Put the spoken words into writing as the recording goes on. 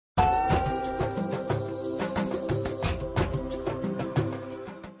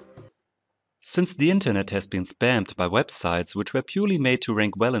Since the internet has been spammed by websites which were purely made to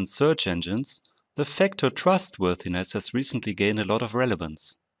rank well in search engines, the factor trustworthiness has recently gained a lot of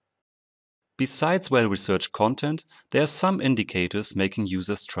relevance. Besides well-researched content, there are some indicators making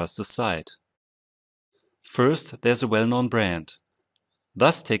users trust a site. First, there's a well-known brand.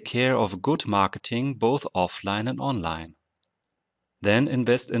 Thus, take care of good marketing both offline and online. Then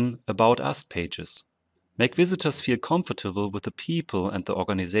invest in About Us pages. Make visitors feel comfortable with the people and the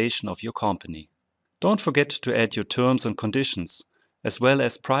organization of your company. Don't forget to add your terms and conditions, as well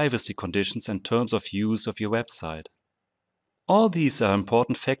as privacy conditions and terms of use of your website. All these are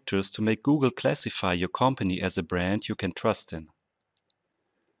important factors to make Google classify your company as a brand you can trust in.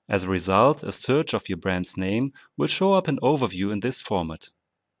 As a result, a search of your brand's name will show up an overview in this format.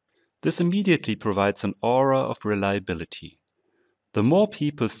 This immediately provides an aura of reliability. The more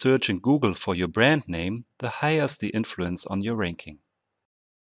people search in Google for your brand name, the higher is the influence on your ranking.